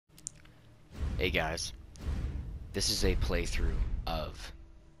Hey guys, this is a playthrough of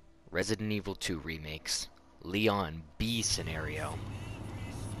Resident Evil 2 Remake's Leon B scenario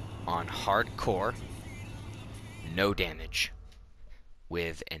on hardcore, no damage,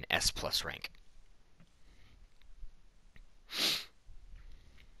 with an S+ rank.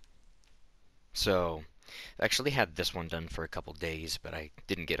 So, I actually had this one done for a couple days, but I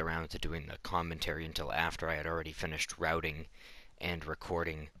didn't get around to doing the commentary until after I had already finished routing and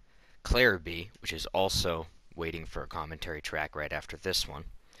recording Claire B, which is also waiting for a commentary track right after this one.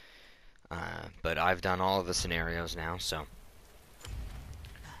 But I've done all of the scenarios now, so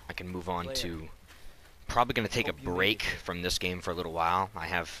I can move on to probably going to take a break from this game for a little while. I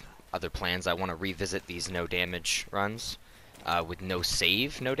have other plans. I want to revisit these no damage runs with no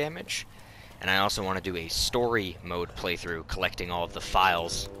save, no damage. And I also want to do a story mode playthrough, collecting all of the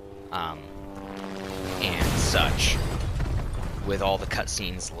files and such, with all the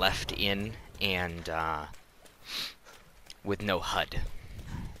cutscenes left in and with no HUD.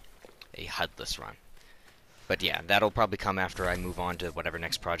 A HUDless run. But yeah, that'll probably come after I move on to whatever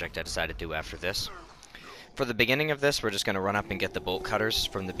next project I decide to do after this. For the beginning of this, we're just going to run up and get the bolt cutters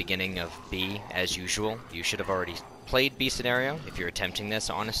from the beginning of B, as usual. You should have already played B scenario, if you're attempting this,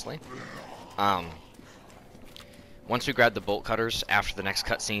 honestly. Once we grab the bolt cutters after the next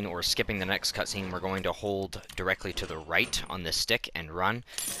cutscene, or skipping the next cutscene, we're going to hold directly to the right on this stick and run,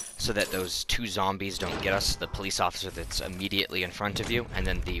 so that those two zombies don't get us, the police officer that's immediately in front of you, and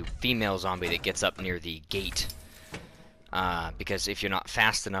then the female zombie that gets up near the gate. Because if you're not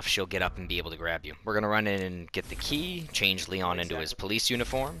fast enough, she'll get up and be able to grab you. We're going to run in and get the key, change Leon into his police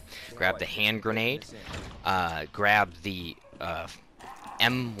uniform, grab the hand grenade, grab the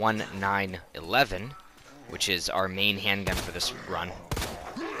M1911, which is our main handgun for this run,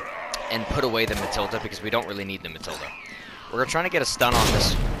 and put away the Matilda because we don't really need the Matilda. We're trying to get a stun on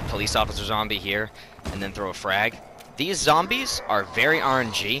this police officer zombie here and then throw a frag. These zombies are very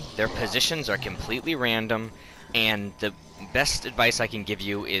RNG. Their positions are completely random, and the best advice I can give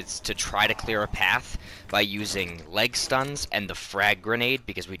you is to try to clear a path by using leg stuns and the frag grenade,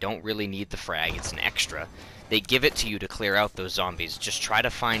 because we don't really need the frag, it's an extra. They give it to you to clear out those zombies. Just try to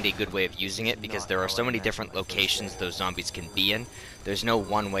find a good way of using it, because there are so many different locations those zombies can be in. There's no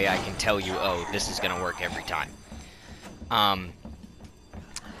one way I can tell you, oh, this is going to work every time.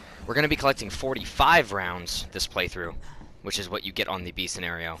 We're going to be collecting 45 rounds this playthrough, which is what you get on the B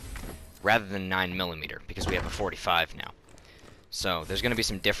scenario, rather than 9mm, because we have a 45 now. So there's going to be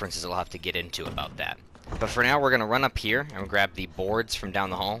some differences I'll have to get into about that. But for now, we're going to run up here and grab the boards from down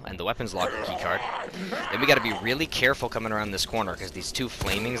the hall and the weapons locker keycard. Then we got to be really careful coming around this corner, because these two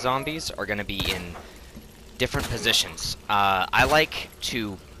flaming zombies are going to be in different positions. I like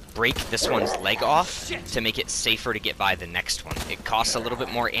to break this one's leg off to make it safer to get by the next one. It costs a little bit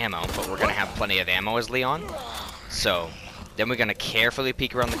more ammo, but we're going to have plenty of ammo as Leon. So then we're going to carefully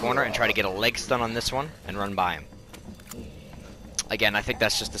peek around the corner and try to get a leg stun on this one and run by him. Again, I think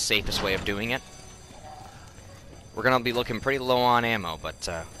that's just the safest way of doing it. We're going to be looking pretty low on ammo, but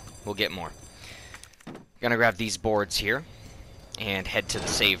we'll get more. Gonna grab these boards here and head to the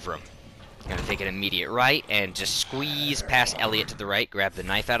save room. Gonna take an immediate right and just squeeze past Elliot to the right, grab the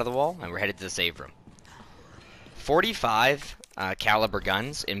knife out of the wall, and we're headed to the save room. 45 caliber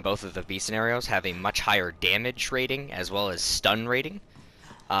guns in both of the B scenarios have a much higher damage rating as well as stun rating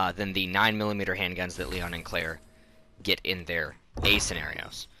than the 9mm handguns that Leon and Claire get in their A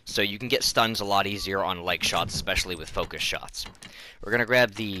scenarios. So you can get stuns a lot easier on leg shots, especially with focus shots. We're gonna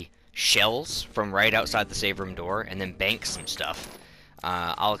grab the shells from right outside the save room door and then bank some stuff.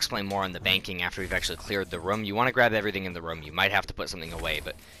 I'll explain more on the banking after we've actually cleared the room. You want to grab everything in the room. You might have to put something away,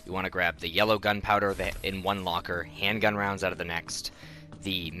 but you want to grab the yellow gunpowder in one locker, handgun rounds out of the next,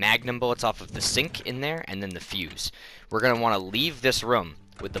 the magnum bullets off of the sink in there, and then the fuse. We're going to want to leave this room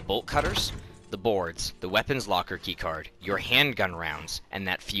with the bolt cutters, the boards, the weapons locker keycard, your handgun rounds, and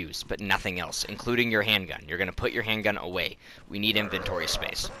that fuse, but nothing else, including your handgun. You're going to put your handgun away. We need inventory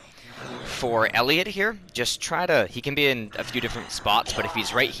space. For Elliot here, just try to, he can be in a few different spots, but if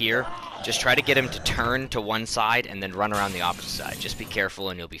he's right here, just try to get him to turn to one side and then run around the opposite side. Just be careful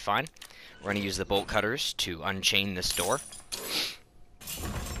and you'll be fine. We're going to use the bolt cutters to unchain this door.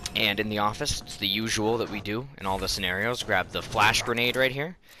 And in the office, it's the usual that we do in all the scenarios. Grab the flash grenade right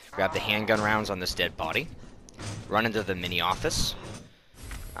here. Grab the handgun rounds on this dead body. Run into the mini office.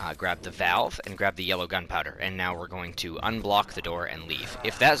 Grab the valve and grab the yellow gunpowder, and now we're going to unblock the door and leave.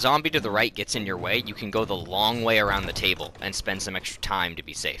 If that zombie to the right gets in your way, you can go the long way around the table and spend some extra time to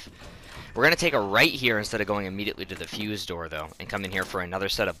be safe. We're going to take a right here instead of going immediately to the fuse door, though, and come in here for another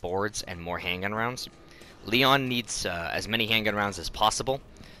set of boards and more handgun rounds. Leon needs as many handgun rounds as possible,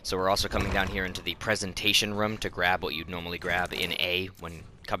 So we're also coming down here into the presentation room to grab what you'd normally grab in A when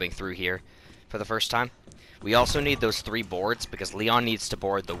coming through here for the first time. We also need those 3 boards because Leon needs to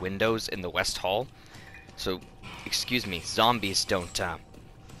board the windows in the West Hall. So, excuse me, zombies don't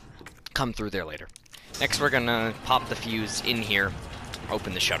come through there later. Next we're gonna pop the fuse in here,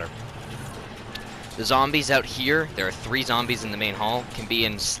 open the shutter. The zombies out here, there are 3 zombies in the main hall, can be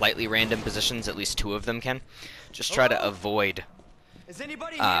in slightly random positions, at least 2 of them can. Just try to avoid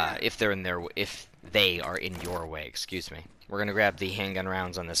if they are in your way, excuse me. We're gonna grab the handgun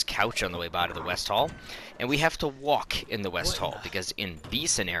rounds on this couch on the way by to the West Hall, and we have to walk in the West Hall because in B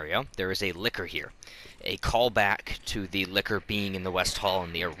scenario there is a liquor here, a callback to the liquor being in the West Hall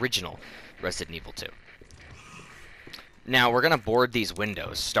in the original Resident Evil 2. Now we're gonna board these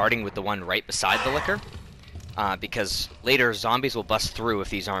windows, starting with the one right beside the liquor, because later zombies will bust through if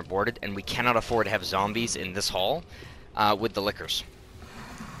these aren't boarded, and we cannot afford to have zombies in this hall with the liquors.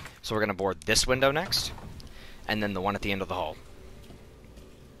 So we're gonna board this window next, and then the one at the end of the hall.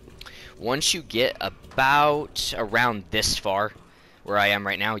 Once you get about around this far, where I am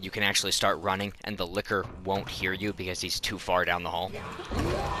right now, you can actually start running, and the liquor won't hear you because he's too far down the hall.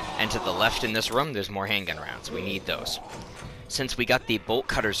 And to the left in this room, there's more handgun rounds. We need those. Since we got the bolt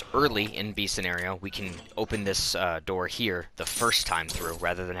cutters early in B scenario, we can open this door here the first time through,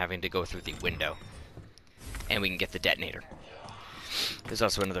 rather than having to go through the window. And we can get the detonator. There's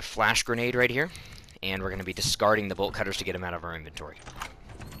also another flash grenade right here, and we're going to be discarding the bolt cutters to get them out of our inventory.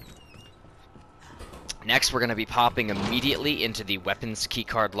 Next, we're going to be popping immediately into the weapons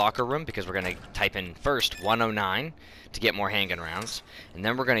keycard locker room because we're going to type in first 109 to get more handgun rounds, and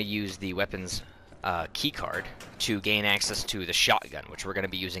then we're going to use the weapons keycard to gain access to the shotgun, which we're going to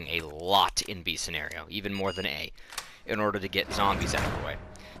be using a lot in B scenario, even more than A, in order to get zombies out of the way.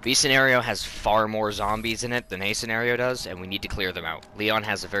 B scenario has far more zombies in it than A scenario does, and we need to clear them out. Leon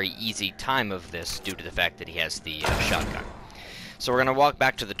has a very easy time of this due to the fact that he has the shotgun. So we're going to walk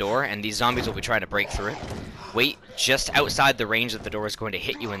back to the door, and these zombies will be trying to break through it. Wait just outside the range that the door is going to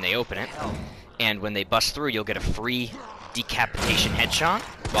hit you when they open it, and when they bust through, you'll get a free decapitation headshot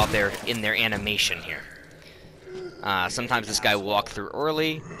while they're in their animation here. Sometimes this guy will walk through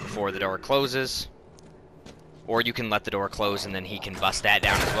early before the door closes, or you can let the door close and then he can bust that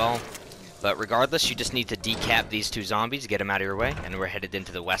down as well. But regardless, you just need to decap these 2 zombies, get them out of your way, and we're headed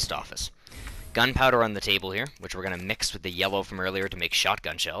into the West office. Gunpowder on the table here, which we're going to mix with the yellow from earlier to make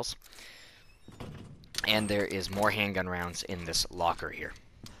shotgun shells. And there is more handgun rounds in this locker here.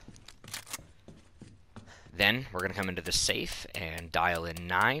 Then we're going to come into the safe and dial in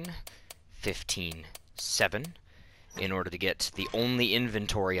 9, 15, 7 in order to get the only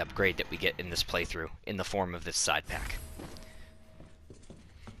inventory upgrade that we get in this playthrough in the form of this side pack.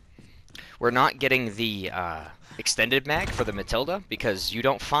 We're not getting the extended mag for the Matilda because you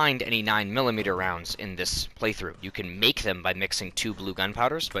don't find any 9mm rounds in this playthrough. You can make them by mixing 2 blue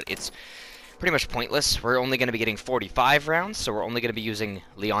gunpowders, but it's pretty much pointless. We're only going to be getting 45 rounds, so we're only going to be using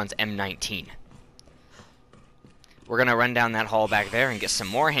Leon's M19. We're going to run down that hall back there and get some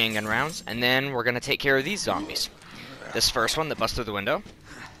more handgun rounds, and then we're going to take care of these zombies. This first one that busts through the window,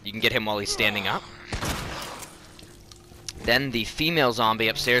 you can get him while he's standing up. Then the female zombie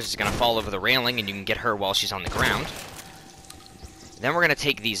upstairs is going to fall over the railing, and you can get her while she's on the ground. Then we're going to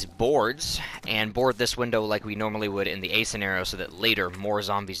take these boards and board this window like we normally would in the A scenario so that later more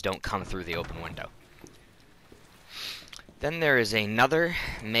zombies don't come through the open window. Then there is another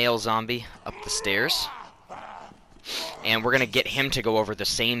male zombie up the stairs, and we're going to get him to go over the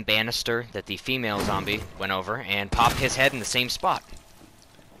same banister that the female zombie went over and pop his head in the same spot.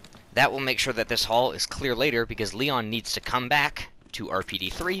 That will make sure that this hall is clear later because Leon needs to come back to R.P.D.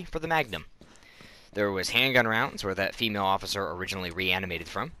 3 for the Magnum. There was handgun rounds where that female officer originally reanimated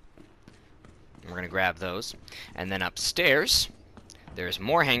from. We're going to grab those. And then upstairs, there's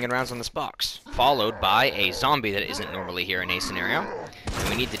more handgun rounds on this box, followed by a zombie that isn't normally here in A scenario. And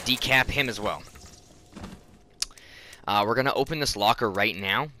we need to decap him as well. We're going to open this locker right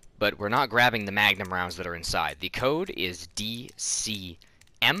now, but we're not grabbing the Magnum rounds that are inside. The code is DCM,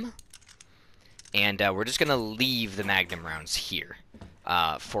 and we're just going to leave the Magnum rounds here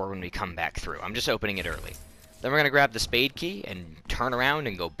for when we come back through. I'm just opening it early. Then we're going to grab the spade key and turn around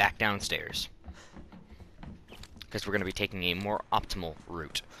and go back downstairs, because we're going to be taking a more optimal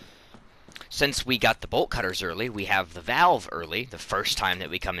route. Since we got the bolt cutters early, we have the valve early, the first time that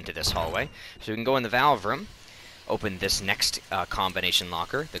we come into this hallway. So we can go in the valve room, open this next combination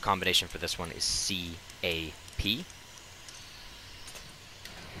locker. The combination for this one is CAP.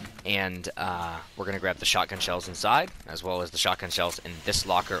 And we're going to grab the shotgun shells inside, as well as the shotgun shells in this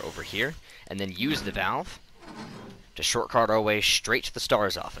locker over here, and then use the valve to shortcut our way straight to the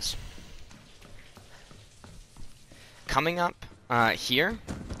STARS office. Coming up here,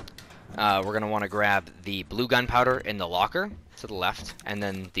 we're going to want to grab the blue gunpowder in the locker to the left, and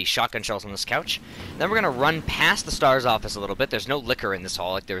then the shotgun shells on this couch. Then we're going to run past the STARS office a little bit. There's no liquor in this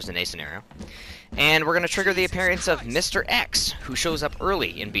hall like there is in A scenario. And we're going to trigger the appearance of Mr.X, who shows up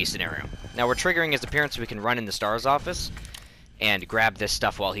early in B scenario. Now we're triggering his appearance so we can run in the STARS office and grab this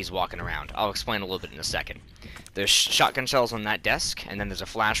stuff while he's walking around. I'll explain a little bit in a second. There's shotgun shells on that desk, and then there's a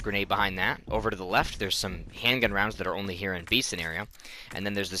flash grenade behind that. Over to the left, there's some handgun rounds that are only here in B scenario. And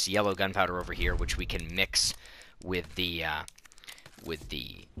then there's this yellow gunpowder over here, which we can mix with the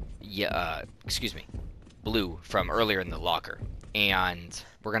blue from earlier in the locker. And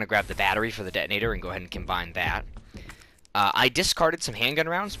we're going to grab the battery for the detonator and go ahead and combine that. I discarded some handgun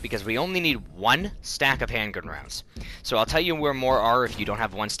rounds because we only need one stack of handgun rounds. So I'll tell you where more are if you don't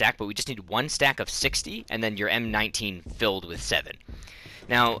have one stack, but we just need one stack of 60 and then your M19 filled with 7.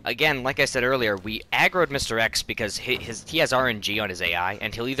 Now, again, like I said earlier, we aggroed Mr.X because he has RNG on his AI,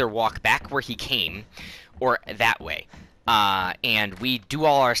 and he'll either walk back where he came or that way. And we do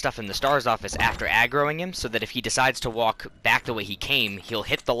all our stuff in the STARS office after aggroing him, so that if he decides to walk back the way he came, he'll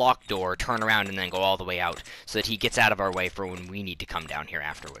hit the locked door, turn around, and then go all the way out, so that he gets out of our way for when we need to come down here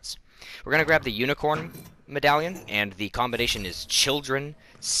afterwards. We're going to grab the unicorn medallion, and the combination is Children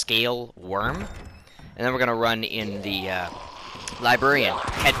Scale Worm. And then we're going to run in the librarian,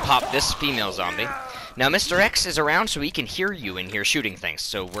 head pop this female zombie. Now, Mr.X is around, so he can hear you in here shooting things,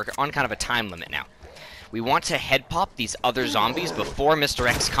 so we're on kind of a time limit now. We want to head pop these other zombies before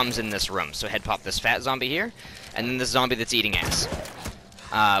Mr.X comes in this room. So head pop this fat zombie here, and then this zombie that's eating ass.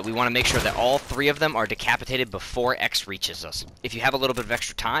 We want to make sure that all 3 of them are decapitated before X reaches us. If you have a little bit of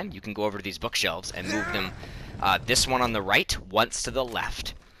extra time, you can go over to these bookshelves and move them, this one on the right, once to the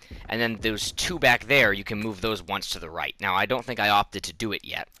left. And then those 2 back there, you can move those once to the right. Now, I don't think I opted to do it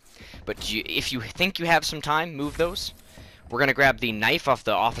yet. But if you think you have some time, move those. We're going to grab the knife off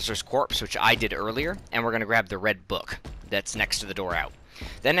the officer's corpse, which I did earlier, and we're going to grab the red book that's next to the door out.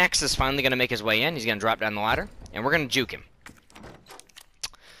 Then X is finally going to make his way in. He's going to drop down the ladder, and we're going to juke him.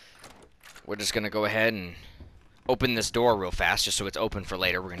 We're just going to go ahead and open this door real fast, just so it's open for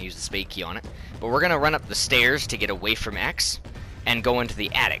later. We're going to use the spade key on it. But we're going to run up the stairs to get away from X and go into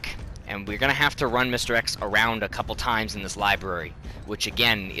the attic. And we're going to have to run Mr.X around a couple times in this library, which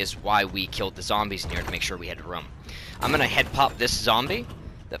again is why we killed the zombies in here, to make sure we had room. I'm going to head pop this zombie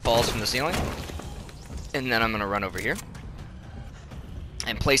that falls from the ceiling, and then I'm going to run over here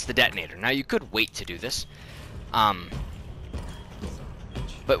and place the detonator. Now, you could wait to do this, but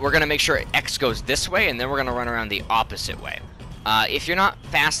we're going to make sure X goes this way, and then we're going to run around the opposite way. If you're not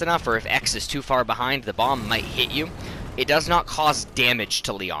fast enough, or if X is too far behind, the bomb might hit you. It does not cause damage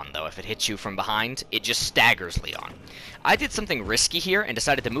to Leon, though. If it hits you from behind, it just staggers Leon. I did something risky here and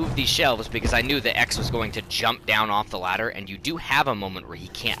decided to move these shelves because I knew that X was going to jump down off the ladder, and you do have a moment where he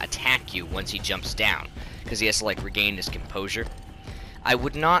can't attack you once he jumps down, because he has to, like, regain his composure. I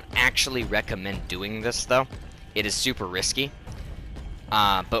would not actually recommend doing this, though. It is super risky.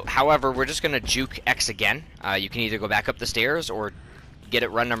 But, however, we're just going to juke X again. You can either go back up the stairs or get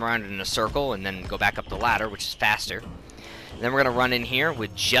it running around in a circle and then go back up the ladder, which is faster. And then we're going to run in here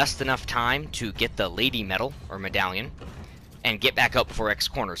with just enough time to get the lady medal, or medallion, and get back up before X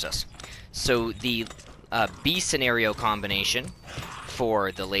corners us. So the B scenario combination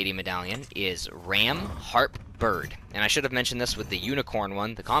for the lady medallion is Ram, Harp, Bird. And I should have mentioned this with the unicorn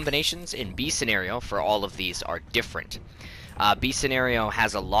one. The combinations in B scenario for all of these are different. B scenario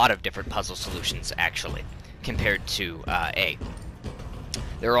has a lot of different puzzle solutions, actually, compared to A.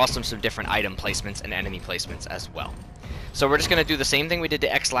 There are also some different item placements and enemy placements as well. So we're just going to do the same thing we did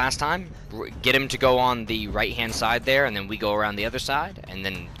to X last time. Get him to go on the right-hand side there, and then we go around the other side, and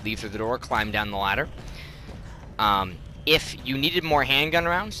then leave through the door, climb down the ladder. If you needed more handgun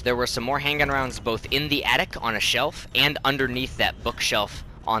rounds, there were some more handgun rounds both in the attic on a shelf and underneath that bookshelf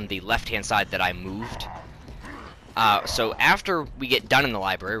on the left-hand side that I moved. So after we get done in the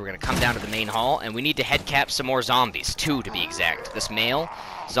library, we're going to come down to the main hall, and we need to head cap some more zombies, 2 to be exact. This male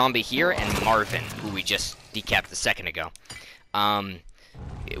zombie here, and Marvin, who we just decapped a second ago.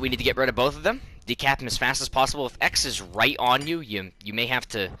 We need to get rid of both of them, decap them as fast as possible. If X is right on you, you may have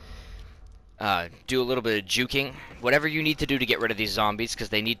to do a little bit of juking. Whatever you need to do to get rid of these zombies, because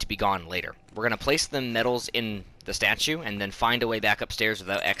they need to be gone later. We're going to place the medals in the statue, and then find a way back upstairs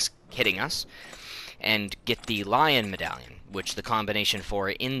without X hitting us. And get the lion medallion, which the combination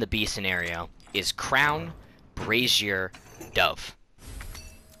for in the B scenario is Crown, Brazier, Dove.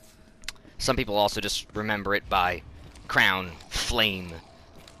 Some people also just remember it by Crown, Flame,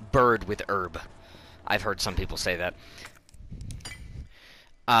 Bird with Herb. I've heard some people say that.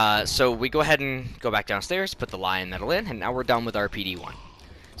 So we go ahead and go back downstairs, put the lion metal in, and now we're done with RPD 1.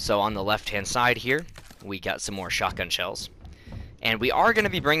 So on the left-hand side here, we got some more shotgun shells. And we are going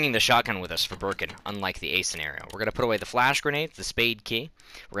to be bringing the shotgun with us for Birkin, unlike the A scenario. We're going to put away the flash grenades, the spade key.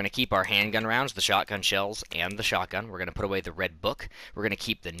 We're going to keep our handgun rounds, the shotgun shells, and the shotgun. We're going to put away the red book. We're going to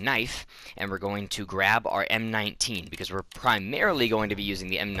keep the knife, and we're going to grab our M19, because we're primarily going to be using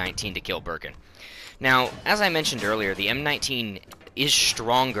the M19 to kill Birkin. Now, as I mentioned earlier, the M19 is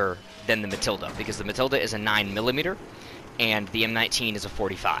stronger than the Matilda, because the Matilda is a 9mm, and the M19 is a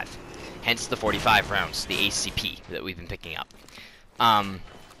 45. Hence the 45 rounds, the ACP, that we've been picking up.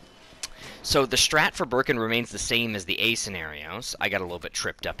 So the strat for Birkin remains the same as the A scenarios. I got a little bit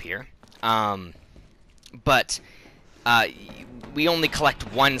tripped up here. But we only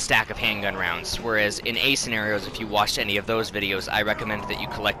collect one stack of handgun rounds, whereas in A scenarios, if you watched any of those videos, I recommend that you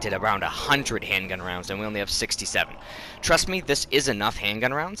collected around 100 handgun rounds, and we only have 67. Trust me, this is enough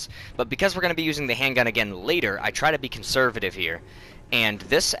handgun rounds, but because we're going to be using the handgun again later, I try to be conservative here. And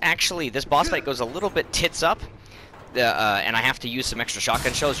this boss fight goes a little bit tits up, and I have to use some extra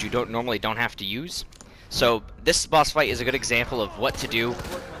shotgun shells you normally don't have to use. So this boss fight is a good example of what to do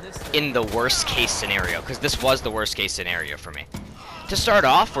in the worst case scenario, because this was the worst case scenario for me. To start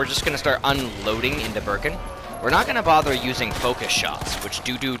off, we're just going to start unloading into Birkin. We're not going to bother using focus shots, which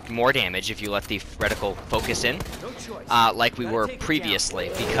do more damage if you let the reticle focus in, like we were previously,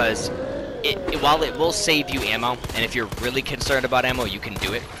 because while it will save you ammo, and if you're really concerned about ammo, you can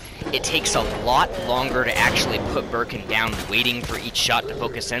do it, it takes a lot longer to actually put Birkin down waiting for each shot to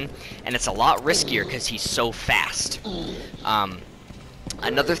focus in, and it's a lot riskier because he's so fast.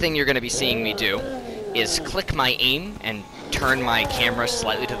 Another thing you're going to be seeing me do is click my aim and turn my camera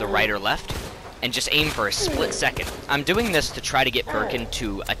slightly to the right or left, and just aim for a split second. I'm doing this to try to get Birkin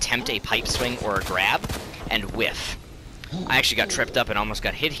to attempt a pipe swing or a grab, and whiff. I actually got tripped up and almost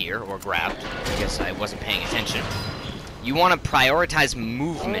got hit here, or grabbed, because I wasn't paying attention. You want to prioritize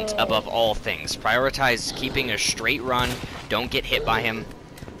movement above all things. Prioritize keeping a straight run, don't get hit by him.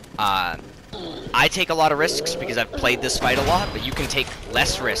 I take a lot of risks because I've played this fight a lot, but you can take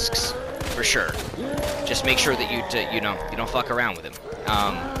less risks, for sure. Just make sure that you don't fuck around with him.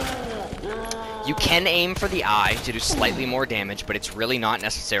 You can aim for the eye to do slightly more damage, but it's really not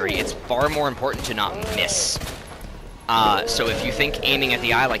necessary. It's far more important to not miss. So if you think aiming at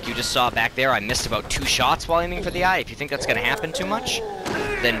the eye, like you just saw back there, I missed about 2 shots while aiming for the eye. If you think that's going to happen too much,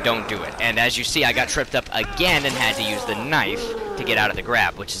 then don't do it. And as you see, I got tripped up again and had to use the knife to get out of the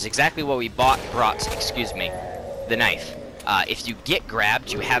grab, which is exactly what we brought, the knife. If you get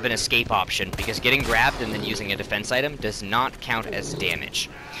grabbed, you have an escape option, because getting grabbed and then using a defense item does not count as damage.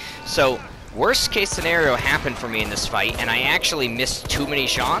 So, worst case scenario happened for me in this fight, and I actually missed too many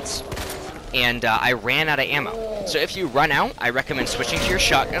shots, and I ran out of ammo. So if you run out, I recommend switching to your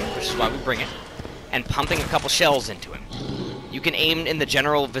shotgun, which is why we bring it, and pumping a couple shells into him. You can aim in the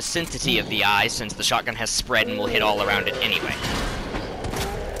general vicinity of the eye, since the shotgun has spread and will hit all around it anyway.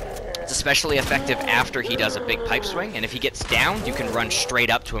 It's especially effective after he does a big pipe swing, and if he gets down, you can run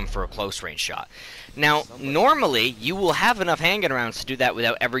straight up to him for a close range shot. Now, normally, you will have enough handgun rounds to do that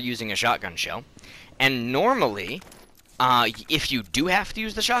without ever using a shotgun shell, and normally, if you do have to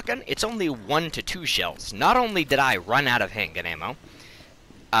use the shotgun, it's only 1 to 2 shells. Not only did I run out of handgun ammo,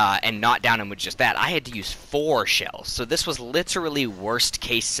 and not down him with just that, I had to use 4 shells. So this was literally worst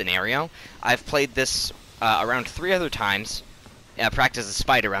case scenario. I've played this around 3 other times. Practiced this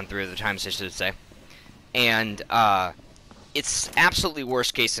fight around 3 other times, I should say. And it's absolutely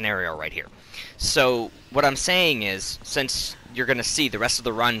worst case scenario right here. So what I'm saying is, since you're going to see the rest of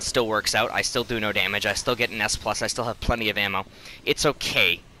the run still works out, I still do no damage, I still get an S+, I still have plenty of ammo, it's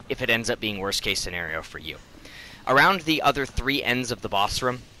okay if it ends up being worst case scenario for you. Around the other 3 ends of the boss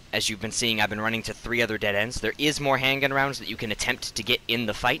room, as you've been seeing, I've been running to 3 other dead ends. There is more handgun rounds that you can attempt to get in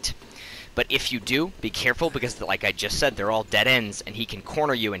the fight, but if you do, be careful, because like I just said, they're all dead ends, and he can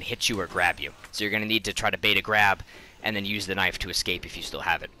corner you and hit you or grab you. So you're going to need to try to bait a grab, and then use the knife to escape if you still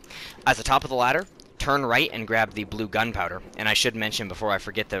have it. At the top of the ladder, turn right and grab the blue gunpowder. And I should mention before I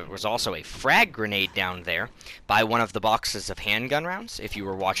forget, there was also a frag grenade down there by one of the boxes of handgun rounds, if you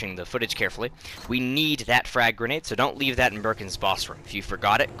were watching the footage carefully. We need that frag grenade, so don't leave that in Birkin's boss room. If you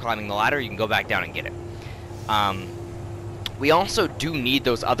forgot it climbing the ladder, you can go back down and get it. We also do need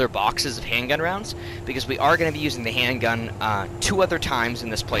those other boxes of handgun rounds, because we are going to be using the handgun 2 other times in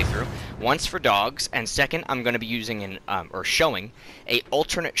this playthrough. Once for dogs, and second, I'm going to be using showing a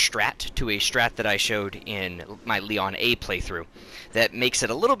alternate strat to a strat that I showed in my Leon A playthrough that makes it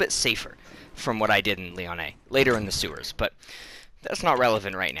a little bit safer from what I did in Leon A, later in the sewers. But that's not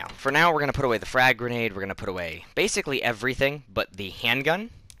relevant right now. For now, we're going to put away the frag grenade, we're going to put away basically everything but the handgun,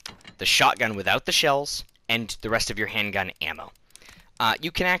 the shotgun without the shells, and the rest of your handgun ammo.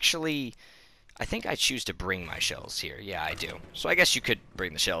 You can actually... I think I choose to bring my shells here. Yeah, I do. So I guess you could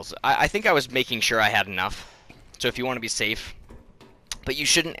bring the shells. I think I was making sure I had enough. So if you want to be safe... But you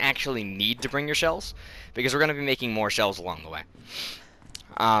shouldn't actually need to bring your shells, because we're going to be making more shells along the way.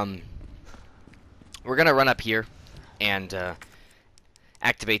 We're going to run up here and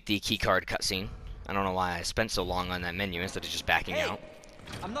activate the keycard cutscene. I don't know why I spent so long on that menu instead of just backing out.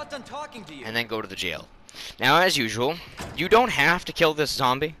 I'm not done talking to you. And then go to the jail. Now, as usual, you don't have to kill this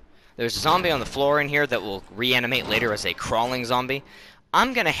zombie. There's a zombie on the floor in here that will reanimate later as a crawling zombie.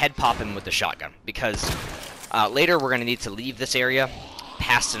 I'm going to head pop him with the shotgun, because later we're going to need to leave this area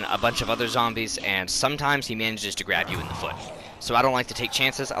past a bunch of other zombies, and sometimes he manages to grab you in the foot. So I don't like to take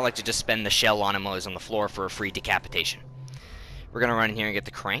chances. I like to just spend the shell on him while he's on the floor for a free decapitation. We're going to run in here and get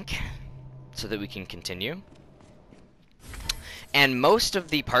the crank so that we can continue. And most of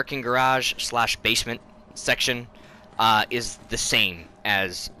the parking garage / basement section is the same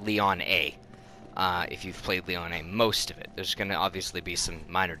as Leon A. If you've played Leon A, most of it. There's going to obviously be some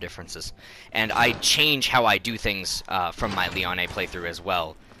minor differences. And I change how I do things from my Leon A playthrough as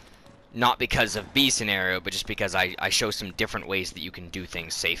well. Not because of B scenario, but just because I show some different ways that you can do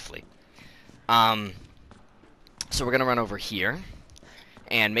things safely. So we're going to run over here.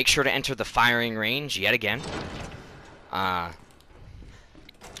 And make sure to enter the firing range yet again.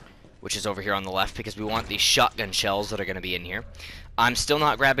 Which is over here on the left, because we want these shotgun shells that are going to be in here. I'm still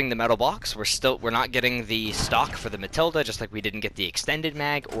not grabbing the metal box. We're not getting the stock for the Matilda, just like we didn't get the extended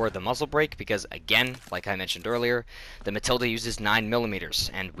mag or the muzzle brake, because again, like I mentioned earlier, the Matilda uses 9mm,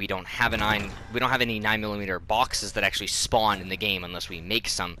 and we don't have any 9mm boxes that actually spawn in the game unless we make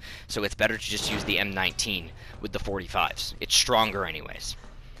some. So it's better to just use the M19 with the 45s. It's stronger anyways.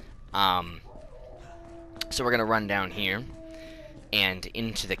 So we're gonna run down here and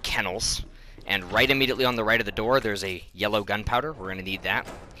into the kennels. And right immediately on the right of the door, there's a yellow gunpowder. We're going to need that.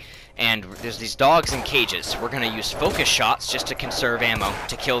 And there's these dogs in cages. We're going to use focus shots just to conserve ammo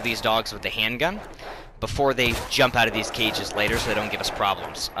to kill these dogs with the handgun before they jump out of these cages later so they don't give us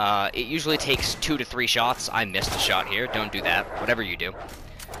problems. It usually takes 2 to 3 shots. I missed a shot here. Don't do that. Whatever you do.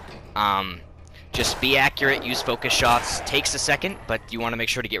 Just be accurate. Use focus shots. Takes a second, but you want to make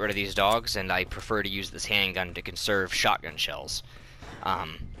sure to get rid of these dogs, and I prefer to use this handgun to conserve shotgun shells.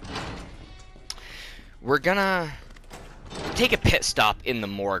 We're gonna take a pit stop in the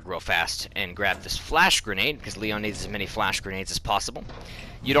morgue real fast and grab this flash grenade, because Leon needs as many flash grenades as possible.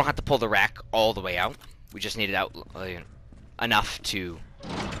 You don't have to pull the rack all the way out. We just need it out enough to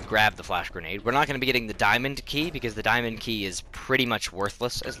grab the flash grenade. We're not going to be getting the diamond key, because the diamond key is pretty much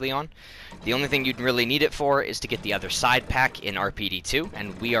worthless as Leon. The only thing you'd really need it for is to get the other side pack in R.P.D. 2,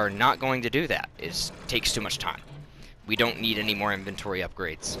 and we are not going to do that. It takes too much time. We don't need any more inventory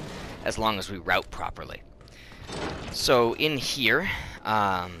upgrades, as long as we route properly. So in here,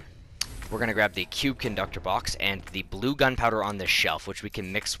 we're going to grab the cube conductor box and the blue gunpowder on this shelf, which we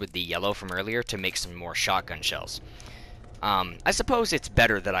can mix with the yellow from earlier to make some more shotgun shells. I suppose it's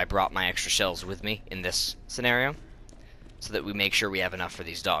better that I brought my extra shells with me in this scenario, so that we make sure we have enough for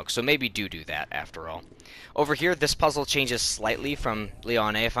these dogs. So maybe do that after all. Over here, this puzzle changes slightly from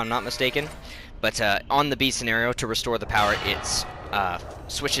Leon A, if I'm not mistaken. But on the B scenario, to restore the power, it's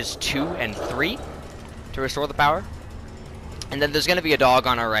switches 2 and 3 to restore the power. And then there's going to be a dog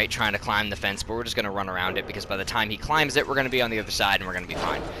on our right trying to climb the fence, but we're just going to run around it, because by the time he climbs it, we're going to be on the other side and we're going to be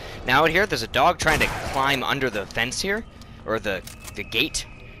fine. Now out here, there's a dog trying to climb under the fence here, or the gate.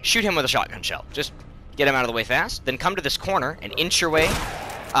 Shoot him with a shotgun shell. Just get him out of the way fast. Then come to this corner and inch your way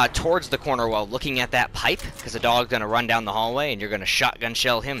towards the corner while looking at that pipe, because the dog's going to run down the hallway and you're going to shotgun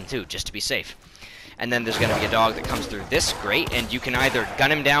shell him too, just to be safe. And then there's going to be a dog that comes through this grate, and you can either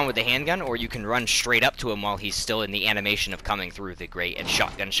gun him down with the handgun, or you can run straight up to him while he's still in the animation of coming through the grate and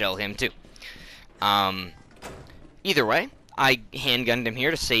shotgun shell him too. Either way, I handgunned him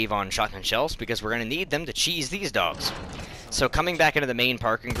here to save on shotgun shells, because we're going to need them to cheese these dogs. So coming back into the main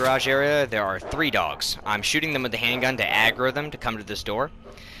parking garage area, there are 3 dogs. I'm shooting them with the handgun to aggro them to come to this door.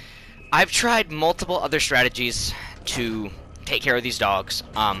 I've tried multiple other strategies to take care of these dogs,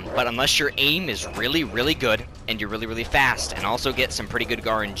 but unless your aim is really, really good, and you're really, really fast, and also get some pretty good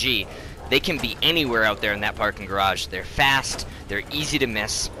RNG, they can be anywhere out there in that parking garage. They're fast, they're easy to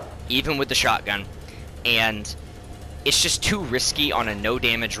miss, even with the shotgun, and It's just too risky on a no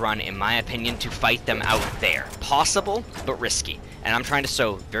damage run, in my opinion, to fight them out there. Possible, but risky. And I'm trying to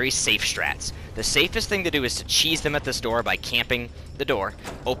show very safe strats. The safest thing to do is to cheese them at this door by camping the door,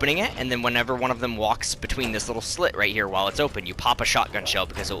 opening it, and then whenever one of them walks between this little slit right here while it's open, you pop a shotgun shell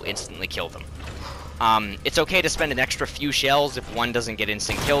because it will instantly kill them. It's okay to spend an extra few shells if one doesn't get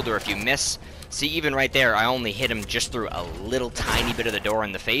instant killed or if you miss. See, even right there, I only hit him just through a little tiny bit of the door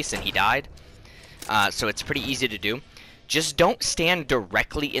in the face and he died. So it's pretty easy to do. Just don't stand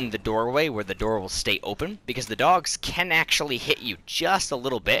directly in the doorway where the door will stay open, because the dogs can actually hit you just a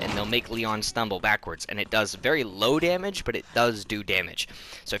little bit and they'll make Leon stumble backwards, and it does very low damage, but it does do damage.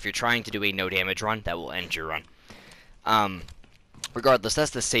 So if you're trying to do a no damage run, that will end your run. Regardless,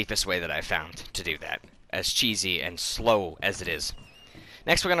 that's the safest way that I found to do that, as cheesy and slow as it is.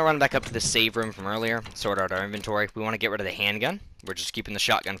 Next, we're going to run back up to the save room from earlier, sort out our inventory. We want to get rid of the handgun. We're just keeping the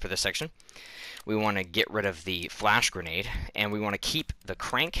shotgun for this section. We want to get rid of the flash grenade, and we want to keep the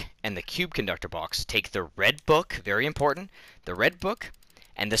crank and the cube conductor box. Take the red book, very important, the red book,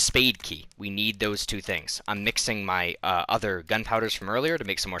 and the spade key. We need those two things. I'm mixing my other gunpowders from earlier to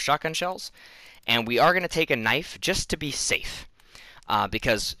make some more shotgun shells, and we are going to take a knife just to be safe.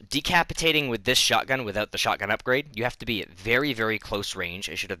 Because decapitating with this shotgun without the shotgun upgrade, you have to be at very, very close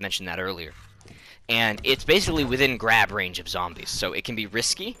range. I should have mentioned that earlier. And it's basically within grab range of zombies, so it can be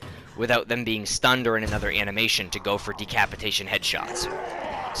risky without them being stunned or in another animation to go for decapitation headshots.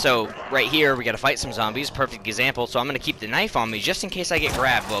 So right here, we got to fight some zombies, perfect example, so I'm going to keep the knife on me just in case I get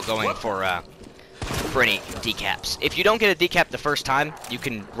grabbed while going for any decaps. If you don't get a decap the first time, you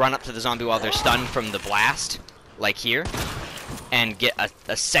can run up to the zombie while they're stunned from the blast, like here, and get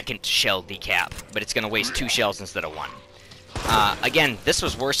a second shell decap, but it's going to waste 2 shells instead of 1. Again, this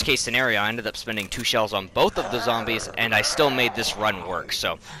was worst case scenario. I ended up spending 2 shells on both of the zombies, and I still made this run work,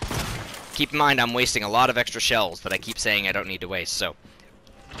 so keep in mind I'm wasting a lot of extra shells that I keep saying I don't need to waste, so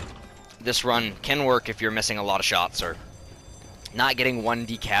this run can work if you're missing a lot of shots or not getting 1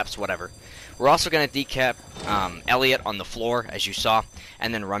 decaps, whatever. We're also going to decap Elliot on the floor, as you saw,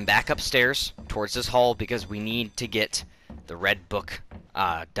 and then run back upstairs towards this hall because we need to get the red book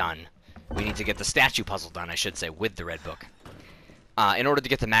done. We need to get the statue puzzle done, I should say, with the red book, in order to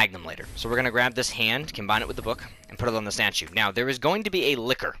get the magnum later. So we're going to grab this hand, combine it with the book, and put it on the statue. Now, there is going to be a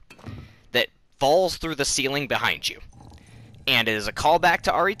licker that falls through the ceiling behind you, and it is a callback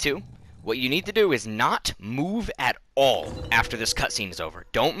to RE2. What you need to do is not move at all after this cutscene is over.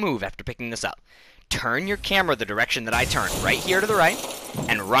 Don't move after picking this up. Turn your camera the direction that I turn, right here to the right,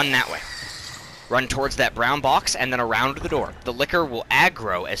 and run that way. Run towards that brown box and then around the door. The licker will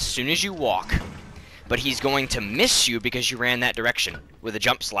aggro as soon as you walk, but he's going to miss you because you ran that direction with a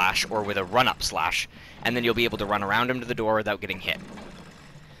jump slash or with a run-up slash, and then you'll be able to run around him to the door without getting hit.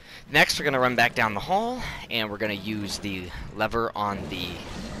 Next, we're going to run back down the hall, and we're going to use the lever on the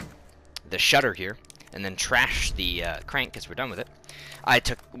shutter here, and then trash the crank because we're done with it. I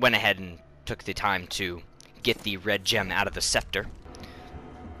went ahead and took the time to get the red gem out of the scepter.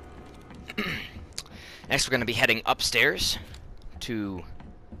 Next, we're going to be heading upstairs to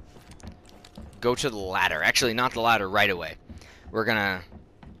go to the ladder. Actually, not the ladder right away. We're going to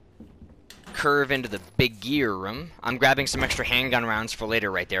curve into the big gear room. I'm grabbing some extra handgun rounds for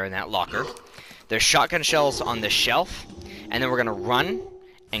later right there in that locker. There's shotgun shells on this shelf, and then we're going to run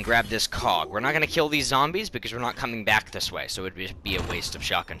and grab this cog. We're not going to kill these zombies because we're not coming back this way, so it would be a waste of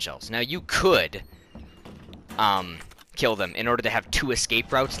shotgun shells. Now, you could kill them in order to have 2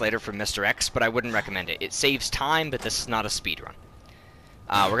 escape routes later from Mr.X, but I wouldn't recommend it. It saves time, but this is not a speedrun.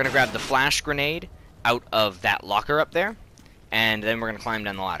 We're going to grab the flash grenade out of that locker up there, and then we're going to climb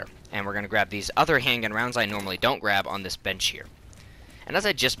down the ladder. And we're going to grab these other handgun rounds I normally don't grab on this bench here. And as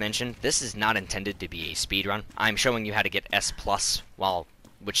I just mentioned, this is not intended to be a speedrun. I'm showing you how to get S+,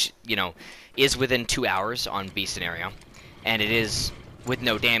 which, you know, is within 2 hours on B scenario, and it is with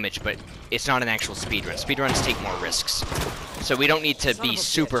no damage, but it's not an actual speedrun. Speedruns take more risks. So we don't need to be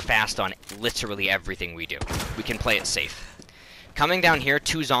super fast on literally everything we do. We can play it safe. Coming down here,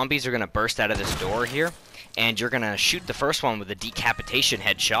 2 zombies are going to burst out of this door here, and you're going to shoot the first one with a decapitation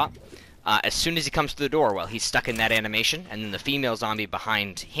headshot as soon as he comes to the door while he's stuck in that animation, and then the female zombie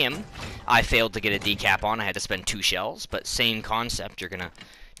behind him, I failed to get a decap on. I had to spend 2 shells, but same concept. You're going to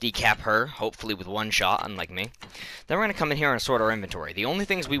decap her, hopefully with 1 shot, unlike me. Then we're going to come in here and sort our inventory. The only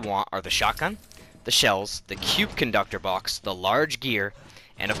things we want are the shotgun, the shells, the cube conductor box, the large gear,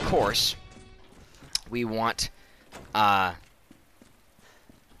 and of course, we want that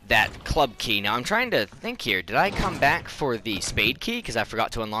club key. Now, I'm trying to think here. Did I come back for the spade key because I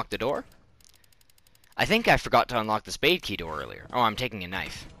forgot to unlock the door? I think I forgot to unlock the spade key door earlier. Oh, I'm taking a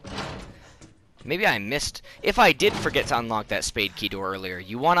knife. Maybe I missed... If I did forget to unlock that spade key door earlier,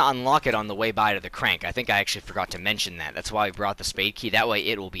 you want to unlock it on the way by to the crank. I think I actually forgot to mention that. That's why we brought the spade key. That way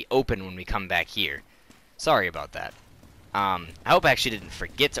it will be open when we come back here. Sorry about that. I hope I actually didn't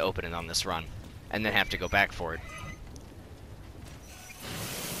forget to open it on this run, and then have to go back for it.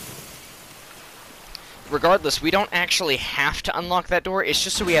 Regardless, we don't actually have to unlock that door. It's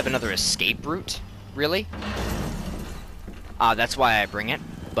just so we have another escape route, really. That's why I bring it.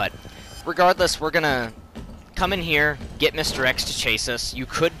 But regardless, we're gonna come in here, get Mr.X to chase us. You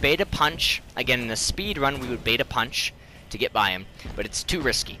could bait a punch. Again, in a speed run, we would bait a punch to get by him, but it's too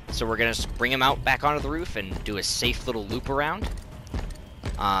risky. So we're gonna bring him out back onto the roof and do a safe little loop around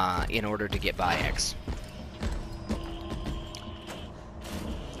in order to get by X.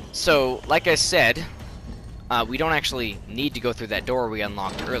 So, like I said, we don't actually need to go through that door we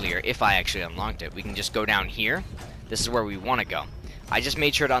unlocked earlier. If I actually unlocked it, we can just go down here. This is where we want to go. I just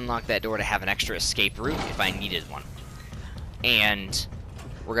made sure to unlock that door to have an extra escape route if I needed one. And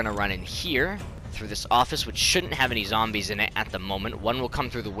we're gonna run in here through this office, which shouldn't have any zombies in it at the moment. One will come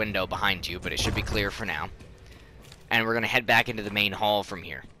through the window behind you, but it should be clear for now. And we're gonna head back into the main hall from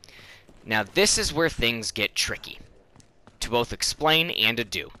here. Now this is where things get tricky, to both explain and to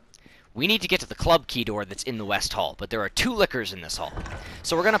do. We need to get to the club key door that's in the west hall, but there are 2 lickers in this hall.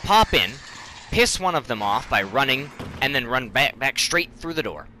 So we're gonna pop in, piss one of them off by running, and then run back straight through the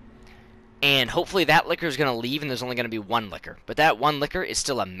door. And hopefully that licker is going to leave and there's only going to be 1 licker. But that 1 licker is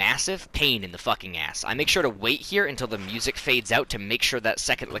still a massive pain in the fucking ass. I make sure to wait here until the music fades out to make sure that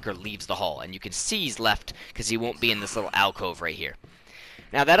second licker leaves the hall. And you can see he's left because he won't be in this little alcove right here.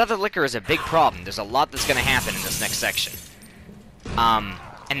 Now that other licker is a big problem. There's a lot that's going to happen in this next section.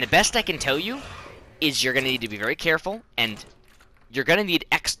 And the best I can tell you is you're going to need to be very careful, and you're going to need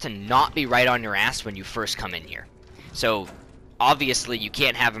X to not be right on your ass when you first come in here. So obviously, you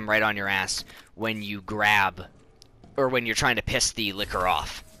can't have him right on your ass when you grab, or when you're trying to piss the licker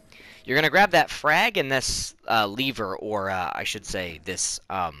off. You're going to grab that frag and this lever, or I should say this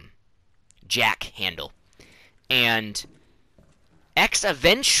jack handle. And X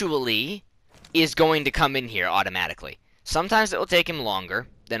eventually is going to come in here automatically. Sometimes it will take him longer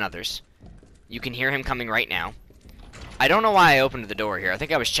than others. You can hear him coming right now. I don't know why I opened the door here. I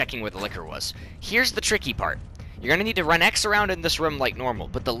think I was checking where the licker was. Here's the tricky part. You're going to need to run X around in this room like normal,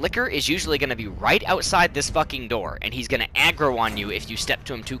 but the licker is usually going to be right outside this fucking door, and he's going to aggro on you if you step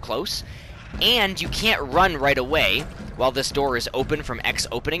to him too close. And you can't run right away while this door is open from X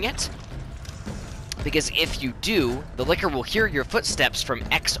opening it, because if you do, the licker will hear your footsteps from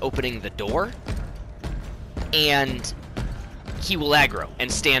X opening the door, and he will aggro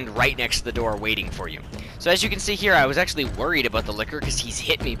and stand right next to the door waiting for you. So as you can see here, I was actually worried about the licker because he's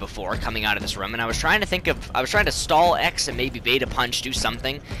hit me before coming out of this room, and I was trying to stall X and maybe bait a punch, do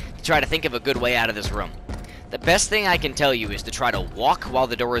something to try to think of a good way out of this room. The best thing I can tell you is to try to walk while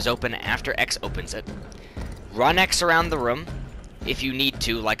the door is open after X opens it. Run X around the room if you need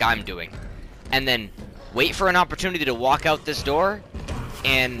to, like I'm doing, and then wait for an opportunity to walk out this door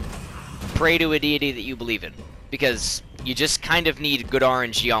and pray to a deity that you believe in, because you just kind of need good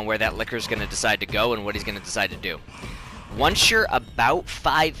RNG on where that licker's going to decide to go and what he's going to decide to do. Once you're about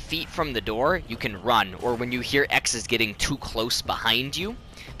 5 feet from the door, you can run, or when you hear X is getting too close behind you,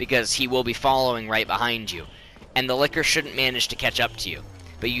 because he will be following right behind you, and the licker shouldn't manage to catch up to you.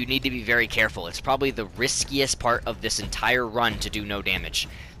 But you need to be very careful. It's probably the riskiest part of this entire run to do no damage,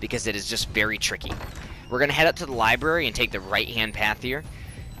 because it is just very tricky. We're going to head up to the library and take the right-hand path here.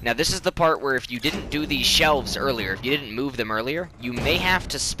 Now this is the part where if you didn't do these shelves earlier, if you didn't move them earlier, you may have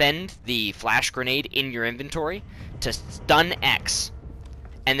to spend the flash grenade in your inventory to stun X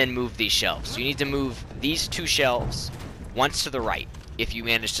and then move these shelves. So you need to move these 2 shelves once to the right if you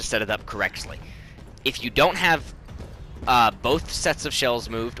manage to set it up correctly. If you don't have both sets of shells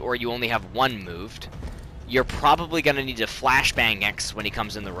moved, or you only have 1 moved, you're probably going to need to flashbang X when he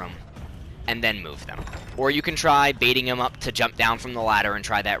comes in the room and then move them. Or you can try baiting him up to jump down from the ladder and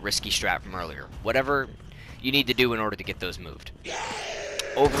try that risky strat from earlier. Whatever you need to do in order to get those moved.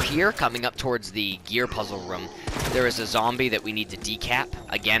 Over here, coming up towards the gear puzzle room, there is a zombie that we need to decap.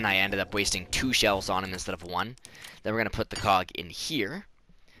 Again, I ended up wasting 2 shells on him instead of 1. Then we're going to put the cog in here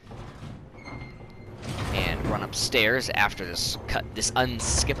and run upstairs after this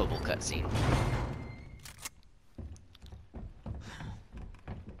unskippable cutscene.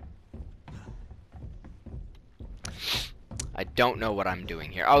 I don't know what I'm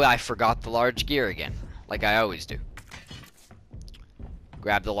doing here. Oh, I forgot the large gear again, like I always do.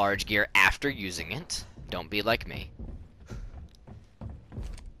 Grab the large gear after using it. Don't be like me.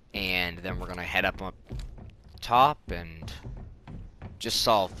 And then we're gonna head up top and just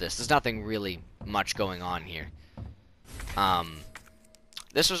solve this. There's nothing really much going on here.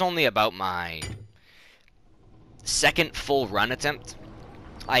 This was only about my second full run attempt.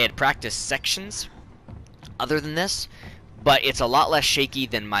 I had practiced sections other than this, but it's a lot less shaky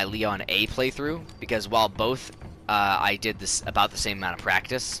than my Leon A playthrough, because while both I did this about the same amount of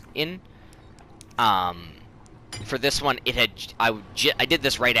practice in, for this one I did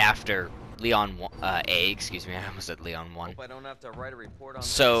this right after Leon A, excuse me, I almost said Leon 1. Hope I don't have to write a report on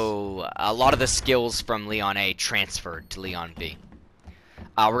So a lot of the skills from Leon A transferred to Leon B.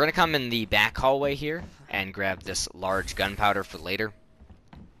 We're gonna come in the back hallway here and grab this large gunpowder for later,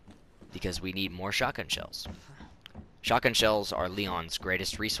 because we need more shotgun shells. Shotgun shells are Leon's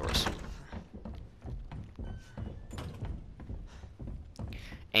greatest resource.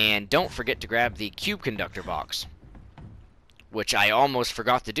 And don't forget to grab the cube conductor box, which I almost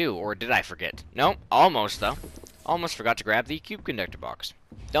forgot to do, or did I forget? Nope, almost though. Almost forgot to grab the cube conductor box.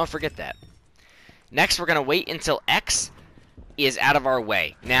 Don't forget that. Next, we're gonna wait until X is out of our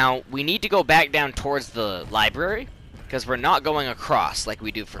way. Now, we need to go back down towards the library, because we're not going across like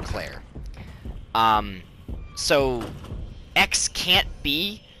we do for Claire. So X can't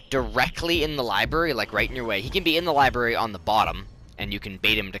be directly in the library, like right in your way. He can be in the library on the bottom, and you can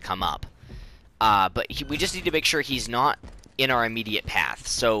bait him to come up. But we just need to make sure he's not in our immediate path.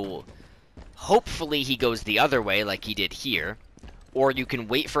 So hopefully he goes the other way, like he did here. Or you can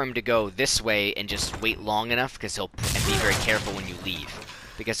wait for him to go this way and just wait long enough, because and be very careful when you leave,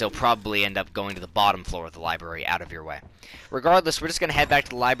 because he'll probably end up going to the bottom floor of the library out of your way. Regardless, we're just going to head back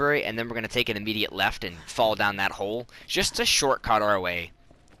to the library, and then we're going to take an immediate left and fall down that hole, just to shortcut our way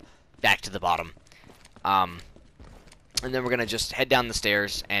back to the bottom. And then we're going to just head down the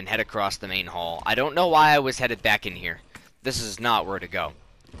stairs and head across the main hall. I don't know why I was headed back in here. This is not where to go.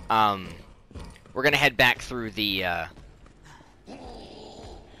 We're going to head back through the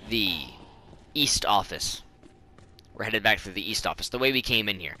east office. We're headed back through the east office, the way we came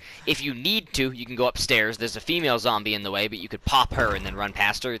in here. If you need to, you can go upstairs. There's a female zombie in the way, but you could pop her and then run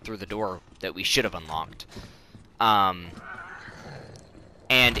past her through the door that we should have unlocked.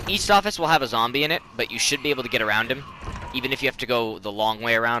 And east office will have a zombie in it, but you should be able to get around him. Even if you have to go the long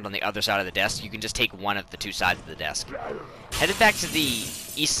way around on the other side of the desk, you can just take one of the two sides of the desk. Headed back to the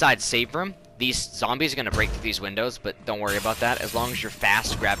east side save room. These zombies are going to break through these windows, but don't worry about that. As long as you're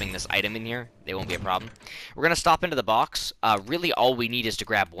fast grabbing this item in here, they won't be a problem. We're going to stop into the box. Really, all we need is to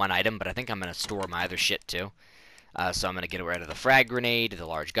grab one item, but I think I'm going to store my other shit, too. So I'm going to get rid of the frag grenade, the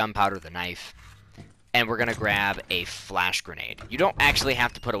large gunpowder, the knife, and we're going to grab a flash grenade. You don't actually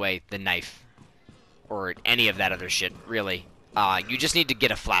have to put away the knife or any of that other shit, really. You just need to get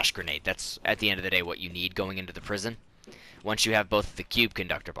a flash grenade. That's, at the end of the day, what you need going into the prison, once you have both the cube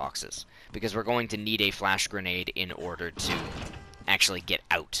conductor boxes. Because we're going to need a flash grenade in order to actually get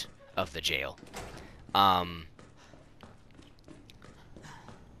out of the jail.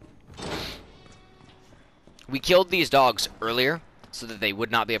 We killed these dogs earlier, so that they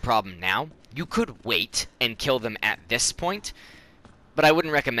would not be a problem now. You could wait and kill them at this point, but I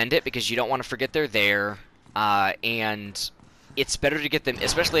wouldn't recommend it, because you don't want to forget they're there, and it's better to get them,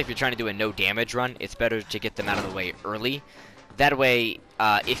 especially if you're trying to do a no damage run, it's better to get them out of the way early. That way,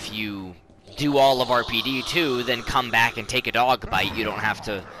 if you do all of R.P.D. too, then come back and take a dog bite, you don't have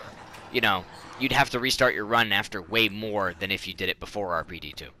to, you know, you'd have to restart your run after way more than if you did it before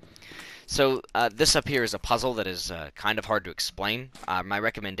R.P.D. 2. So, this up here is a puzzle that is kind of hard to explain. My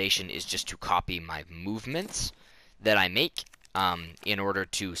recommendation is just to copy my movements that I make in order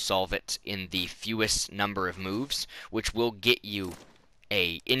to solve it in the fewest number of moves, which will get you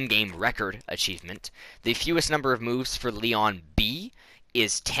a in-game record achievement. The fewest number of moves for Leon B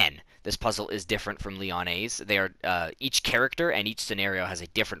is 10. This puzzle is different from Leon A's. They are each character and each scenario has a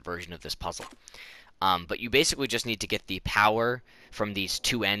different version of this puzzle. But you basically just need to get the power from these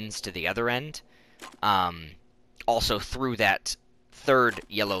two ends to the other end. Also through that third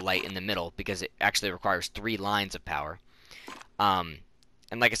yellow light in the middle, because it actually requires 3 lines of power. And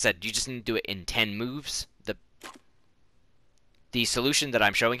like I said, you just need to do it in 10 moves. The solution that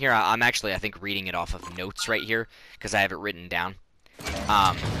I'm showing here, I'm actually, I think, reading it off of notes right here, because I have it written down,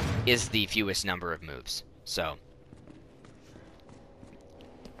 is the fewest number of moves. So,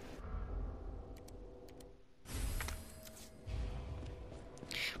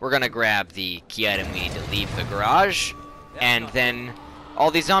 we're going to grab the key item we need to leave the garage, and then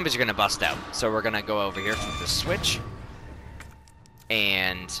all these zombies are going to bust out. So we're going to go over here through the switch,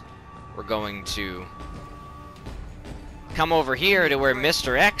 and we're going to come over here to where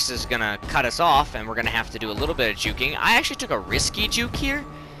Mr.X is going to cut us off, and we're going to have to do a little bit of juking. I actually took a risky juke here.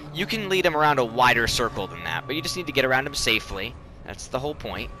 You can lead him around a wider circle than that, but you just need to get around him safely. That's the whole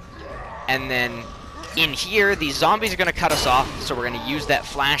point. And then in here, these zombies are going to cut us off, so we're going to use that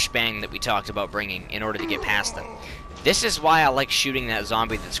flashbang that we talked about bringing in order to get past them. This is why I like shooting that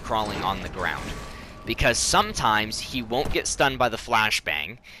zombie that's crawling on the ground. Because sometimes he won't get stunned by the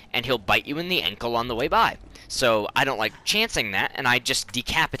flashbang, and he'll bite you in the ankle on the way by. So I don't like chancing that, and I just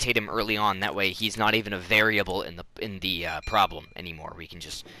decapitate him early on. That way he's not even a variable in the problem anymore. We can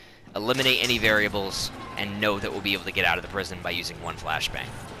just eliminate any variables and know that we'll be able to get out of the prison by using one flashbang.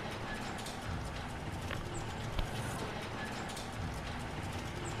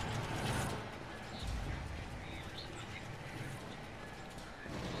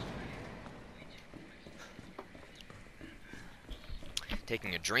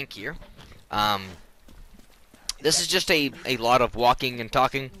 Taking a drink here. This is just a lot of walking and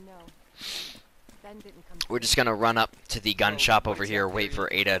talking. We're just gonna run up to the gun shop over here, wait for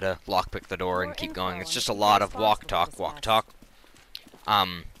Ada to lockpick the door, and keep going. It's just a lot of walk, talk, walk, talk.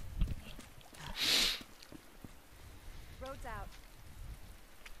 Road's out.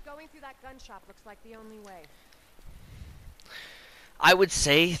 Going through that gun shop looks like the only way. I would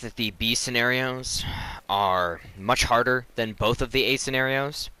say that the B scenarios are much harder than both of the A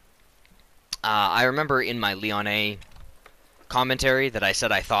scenarios. I remember in my Leon A commentary that I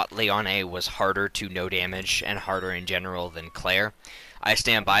said I thought Leon A was harder to no damage and harder in general than Claire. I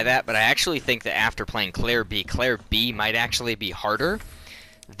stand by that, but I actually think that after playing Claire B might actually be harder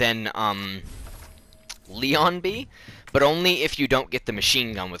than Leon B, but only if you don't get the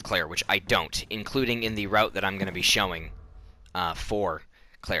machine gun with Claire, which I don't, including in the route that I'm going to be showing for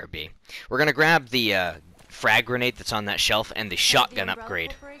Claire B. We're going to grab the frag grenade that's on that shelf and the shotgun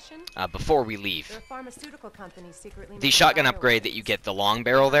upgrade before we leave. The shotgun upgrade that you get, the long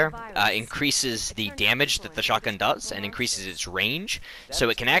barrel there, increases the damage that the shotgun does and increases its range, so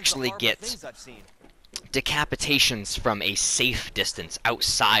it can actually get decapitations from a safe distance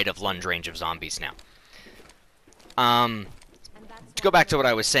outside of lunge range of zombies now. To go back to what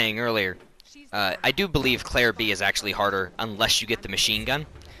I was saying earlier, I do believe Claire B is actually harder unless you get the machine gun.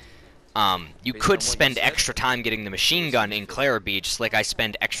 You could spend extra time getting the machine gun in Claire B, just like I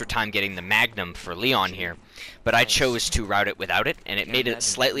spend extra time getting the Magnum for Leon here, but I chose to route it without it, and it made it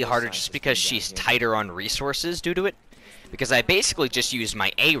slightly harder just because she's tighter on resources due to it, because I basically just used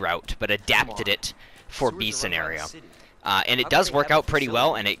my A route, but adapted it for B scenario. And it does work out pretty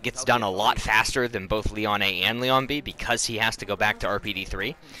well, and it gets done a lot faster than both Leon A and Leon B, because he has to go back to R.P.D.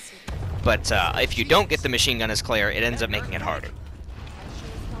 3. But if you don't get the machine gun as Claire, it ends up making it harder.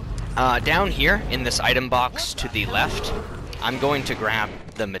 Down here, in this item box to the left, I'm going to grab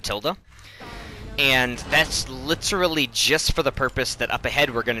the Matilda. And that's literally just for the purpose that up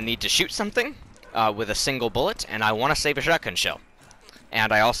ahead we're going to need to shoot something with a single bullet, and I want to save a shotgun shell.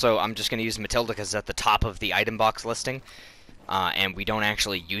 And I'm just going to use Matilda because it's at the top of the item box listing. And we don't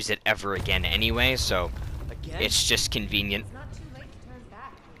actually use it ever again anyway, so it's just convenient.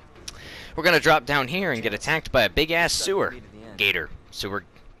 We're going to drop down here and get attacked by a big-ass sewer gator.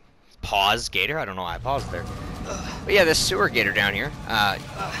 Pause gator? I don't know why I paused there. But yeah, this sewer gator down here,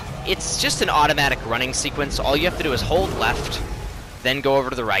 it's just an automatic running sequence. All you have to do is hold left, then go over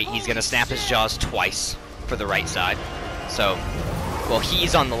to the right. He's going to snap his jaws twice for the right side. So, well,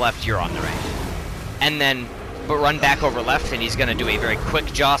 he's on the left, you're on the right. And then, but run back over left, and he's going to do a very quick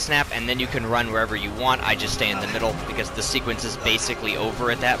jaw snap, and then you can run wherever you want. I just stay in the middle because the sequence is basically over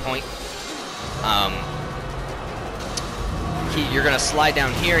at that point. You're going to slide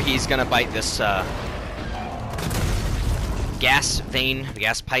down here. He's going to bite this gas vein, the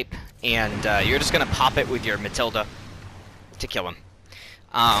gas pipe, and you're just going to pop it with your Matilda to kill him.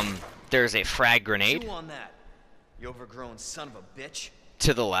 There's a frag grenade. Chew on that, you overgrown son of a bitch.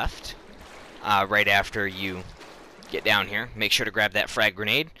 To the left, right after you get down here. Make sure to grab that frag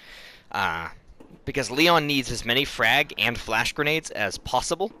grenade, because Leon needs as many frag and flash grenades as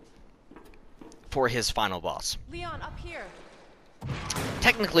possible for his final boss. Leon, up here.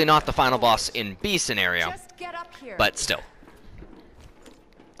 Technically not the final boss in B scenario, Just get up here. but still.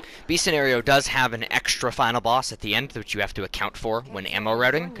 B scenario does have an extra final boss at the end, which you have to account for when ammo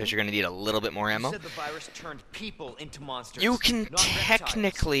routing, because you're going to need a little bit more ammo. You said the virus turned people into monsters. You can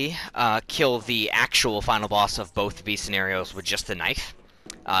technically kill the actual final boss of both B scenarios with just the knife.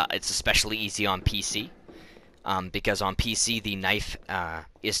 It's especially easy on PC, because on PC the knife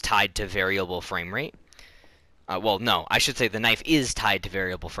is tied to variable frame rate. Well, no, I should say the knife is tied to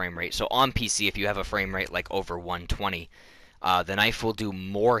variable frame rate. So on PC, if you have a frame rate like over 120, the knife will do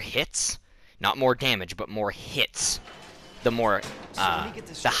more hits, not more damage, but more hits. The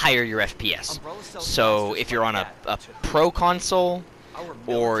higher your FPS. So if you're on a pro console,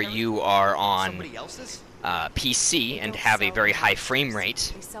 or you are on PC and have a very high frame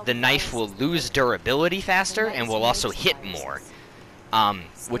rate, the knife will lose durability faster and will also hit more,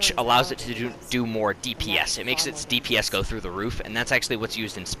 which allows it to do more DPS. It makes its DPS go through the roof, and that's actually what's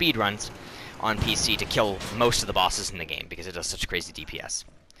used in speedruns on PC to kill most of the bosses in the game, because it does such crazy DPS.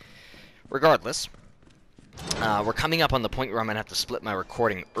 Regardless, we're coming up on the point where I'm going to have to split my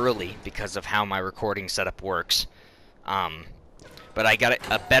recording early because of how my recording setup works. But I got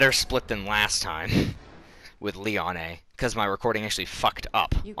a better split than last time with Leon A, because my recording actually fucked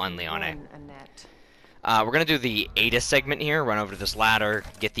up on Leon A. We're going to do the ADA segment here, run over to this ladder,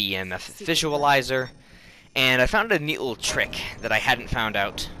 get the EMF visualizer, and I found a neat little trick that I hadn't found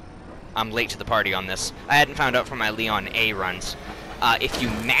out. I'm late to the party on this. I hadn't found out from my Leon A runs. If you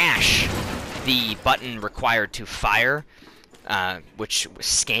mash the button required to fire, which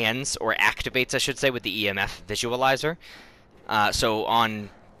scans, or activates, I should say, with the EMF visualizer, so on,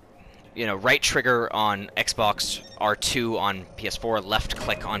 right trigger on Xbox, R2 on PS4, left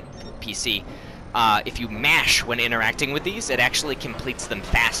click on PC, if you mash when interacting with these, it actually completes them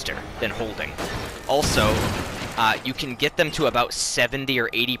faster than holding. Also, you can get them to about 70 or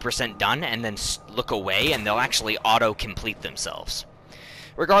 80% done and then look away, and they'll actually auto-complete themselves.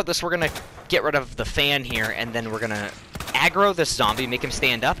 Regardless, we're going to get rid of the fan here, and then we're going to aggro this zombie, make him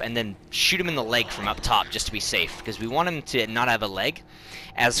stand up, and then shoot him in the leg from up top just to be safe, because we want him to not have a leg,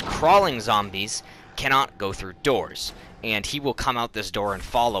 as crawling zombies cannot go through doors, and he will come out this door and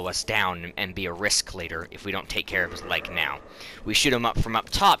follow us down and be a risk later if we don't take care of his leg now. We shoot him up from up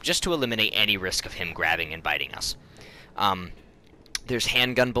top just to eliminate any risk of him grabbing and biting us. There's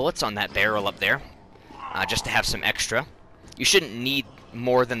handgun bullets on that barrel up there, just to have some extra. You shouldn't need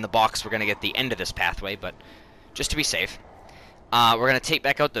more than the box we're going to get at the end of this pathway, but just to be safe. We're going to take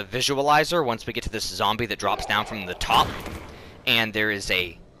back out the visualizer once we get to this zombie that drops down from the top, and there is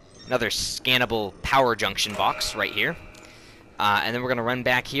another scannable power junction box right here. And then we're going to run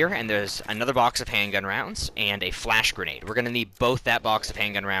back here, and there's another box of handgun rounds and a flash grenade. We're going to need both that box of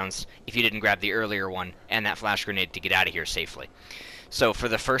handgun rounds, if you didn't grab the earlier one, and that flash grenade to get out of here safely. So for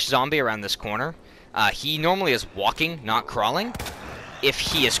the first zombie around this corner, he normally is walking, not crawling. If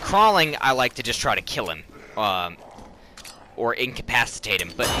he is crawling, I like to just try to kill him, or incapacitate him.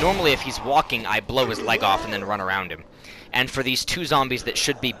 But normally if he's walking, I blow his leg off and then run around him. And for these two zombies that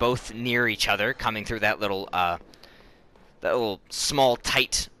should be both near each other, coming through that little small,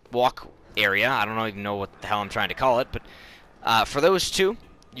 tight walk area, I don't even know what the hell I'm trying to call it, but for those two,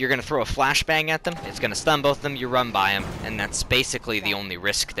 you're going to throw a flashbang at them, it's going to stun both of them, you run by them, and that's basically the only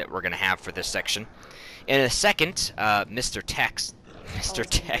risk that we're going to have for this section. In a second, Mr.X,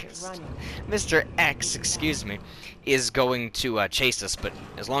 excuse me, is going to chase us, but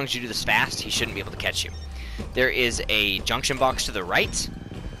as long as you do this fast, he shouldn't be able to catch you. There is a junction box to the right,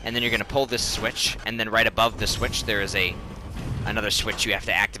 and then you're going to pull this switch, and then right above the switch there is another switch you have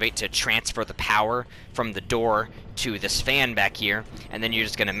to activate to transfer the power from the door to this fan back here, and then you're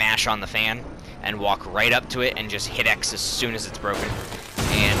just going to mash on the fan and walk right up to it and just hit X as soon as it's broken.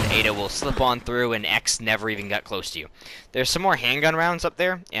 And Ada will slip on through, and X never even got close to you. There's some more handgun rounds up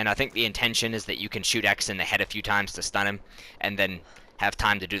there, and I think the intention is that you can shoot X in the head a few times to stun him, and then have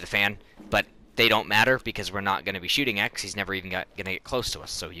time to do the fan. But they don't matter, because we're not going to be shooting X. He's never even going to get close to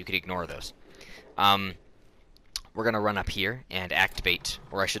us, so you could ignore those. We're going to run up here and activate,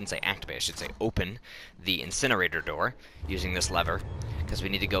 or I shouldn't say activate, I should say open the incinerator door using this lever, because we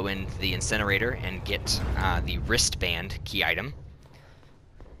need to go in the incinerator and get the wristband key item.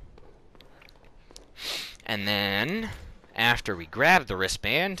 And then, after we grab the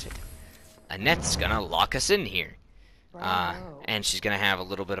wristband, Annette's gonna lock us in here. And she's gonna have a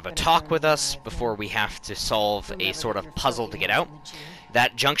little bit of a talk with us before we have to solve a sort of puzzle to get out.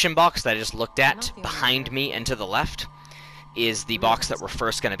 That junction box that I just looked at behind me and to the left is the box that we're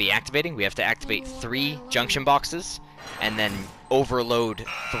first gonna be activating. We have to activate 3 junction boxes and then overload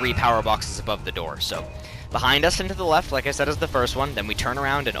 3 power boxes above the door. So, behind us and to the left, like I said, is the first one. Then we turn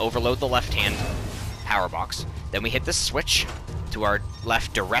around and overload the left-hand power box. Then we hit the switch to our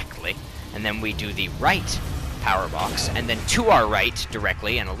left directly, and then we do the right power box, and then to our right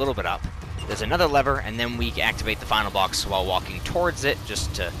directly and a little bit up there's another lever, and then we activate the final box while walking towards it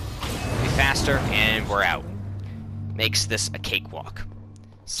just to be faster, and we're out. Makes this a cakewalk.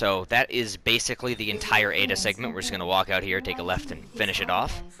 So that is basically the entire Ada segment. We're just going to walk out here, take a left, and finish it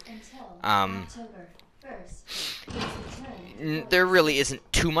off. There really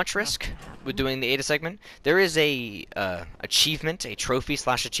isn't too much risk with doing the Ada segment. There is a achievement, a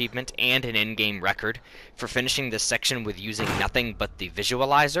trophy/achievement, and an in-game record for finishing this section with using nothing but the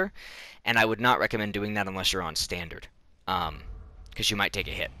visualizer, and I would not recommend doing that unless you're on standard, because you might take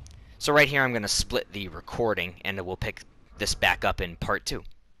a hit. So right here I'm going to split the recording, and we'll pick this back up in part 2.